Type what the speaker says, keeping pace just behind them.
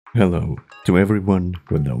Hello to everyone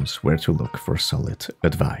who knows where to look for solid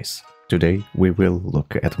advice. Today we will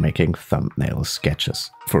look at making thumbnail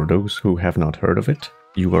sketches. For those who have not heard of it,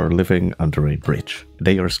 you are living under a bridge.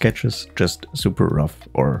 They are sketches, just super rough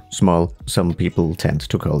or small. Some people tend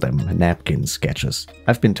to call them napkin sketches.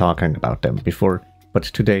 I've been talking about them before, but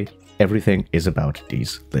today everything is about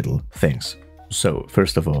these little things. So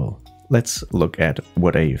first of all, let's look at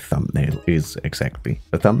what a thumbnail is exactly.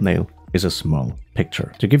 A thumbnail is a small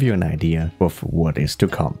picture to give you an idea of what is to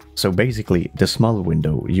come. So basically, the small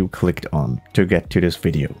window you clicked on to get to this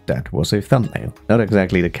video, that was a thumbnail. Not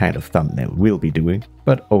exactly the kind of thumbnail we'll be doing,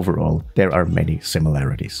 but overall there are many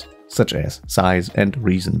similarities, such as size and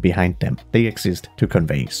reason behind them. They exist to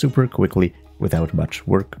convey super quickly, without much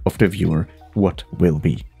work of the viewer, what will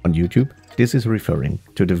be. On YouTube, this is referring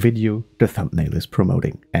to the video the thumbnail is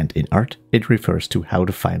promoting, and in art, it refers to how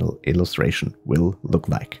the final illustration will look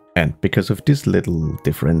like. And because of this little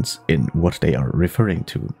difference in what they are referring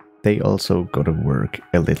to, they also gotta work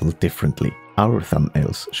a little differently. Our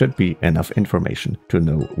thumbnails should be enough information to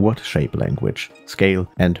know what shape language, scale,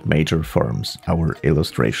 and major forms our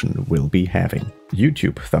illustration will be having.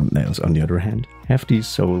 YouTube thumbnails, on the other hand, have the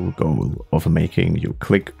sole goal of making you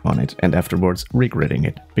click on it and afterwards regretting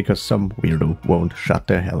it, because some weirdo won't shut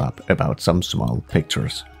the hell up about some small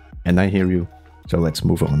pictures. And I hear you. So let's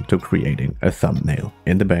move on to creating a thumbnail.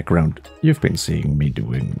 In the background, you've been seeing me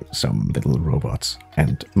doing some little robots,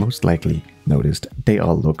 and most likely noticed they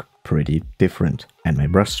all look pretty different, and my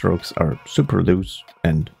brushstrokes are super loose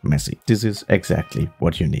and messy. This is exactly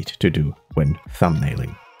what you need to do when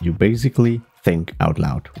thumbnailing. You basically think out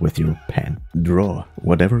loud with your pen. Draw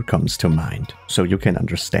whatever comes to mind so you can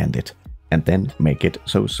understand it, and then make it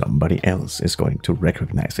so somebody else is going to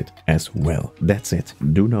recognize it as well. That's it.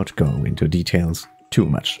 Do not go into details too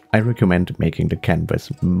much. I recommend making the canvas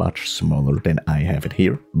much smaller than I have it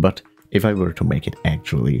here, but if I were to make it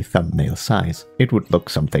actually thumbnail size, it would look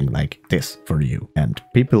something like this for you. And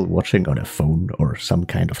people watching on a phone or some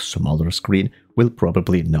kind of smaller screen will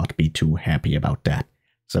probably not be too happy about that.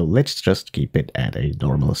 So let's just keep it at a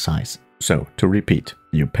normal size. So to repeat,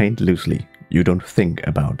 you paint loosely. You don't think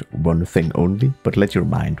about one thing only, but let your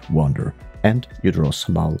mind wander. And you draw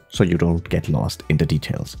small so you don't get lost in the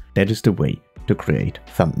details. That is the way to create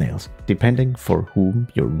thumbnails. Depending for whom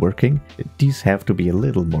you're working, these have to be a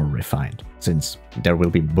little more refined, since there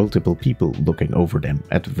will be multiple people looking over them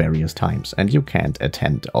at various times, and you can't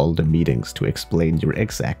attend all the meetings to explain your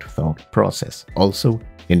exact thought process. Also,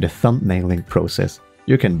 in the thumbnailing process,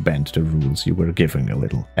 you can bend the rules you were given a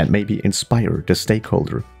little and maybe inspire the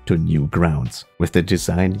stakeholder to new grounds with the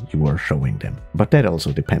design you are showing them. But that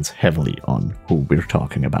also depends heavily on who we're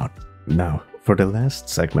talking about. Now, for the last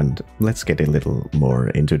segment, let's get a little more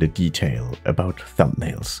into the detail about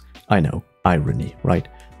thumbnails. I know, irony, right?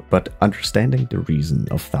 But understanding the reason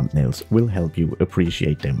of thumbnails will help you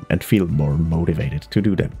appreciate them and feel more motivated to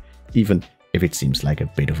do them, even if it seems like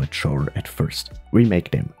a bit of a chore at first. We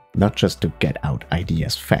make them not just to get out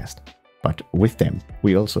ideas fast, but with them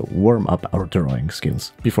we also warm up our drawing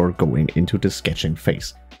skills before going into the sketching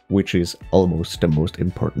phase, which is almost the most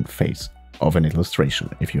important phase of an illustration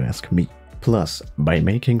if you ask me. Plus, by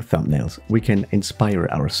making thumbnails, we can inspire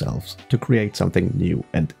ourselves to create something new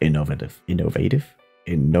and innovative.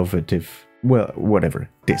 Innovative? Well, whatever,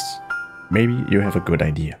 this. Maybe you have a good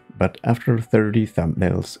idea, but after 30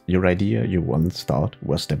 thumbnails, your idea you once thought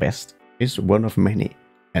was the best is one of many.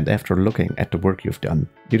 And after looking at the work you've done,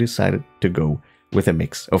 you decided to go with a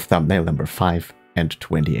mix of thumbnail number 5 and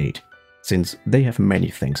 28, since they have many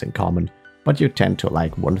things in common, but you tend to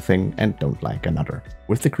like one thing and don't like another.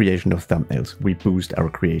 With the creation of thumbnails, we boost our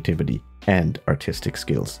creativity and artistic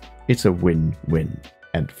skills. It's a win-win.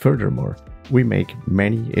 And furthermore, we make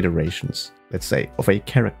many iterations, let's say, of a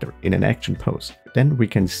character in an action pose. Then we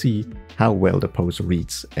can see how well the pose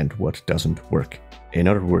reads and what doesn't work. In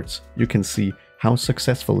other words, you can see how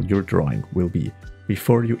successful your drawing will be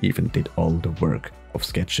before you even did all the work of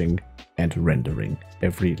sketching and rendering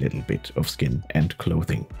every little bit of skin and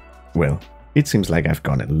clothing. Well, it seems like I've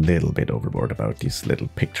gone a little bit overboard about these little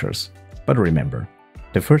pictures, but remember,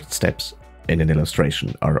 the first steps in an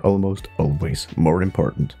illustration are almost always more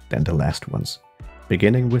important than the last ones,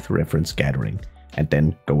 beginning with reference gathering and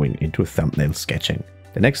then going into thumbnail sketching.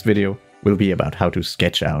 The next video will be about how to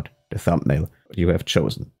sketch out the thumbnail you have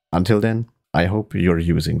chosen. Until then, I hope you're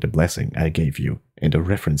using the blessing I gave you in the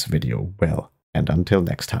reference video well, and until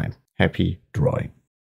next time, happy drawing.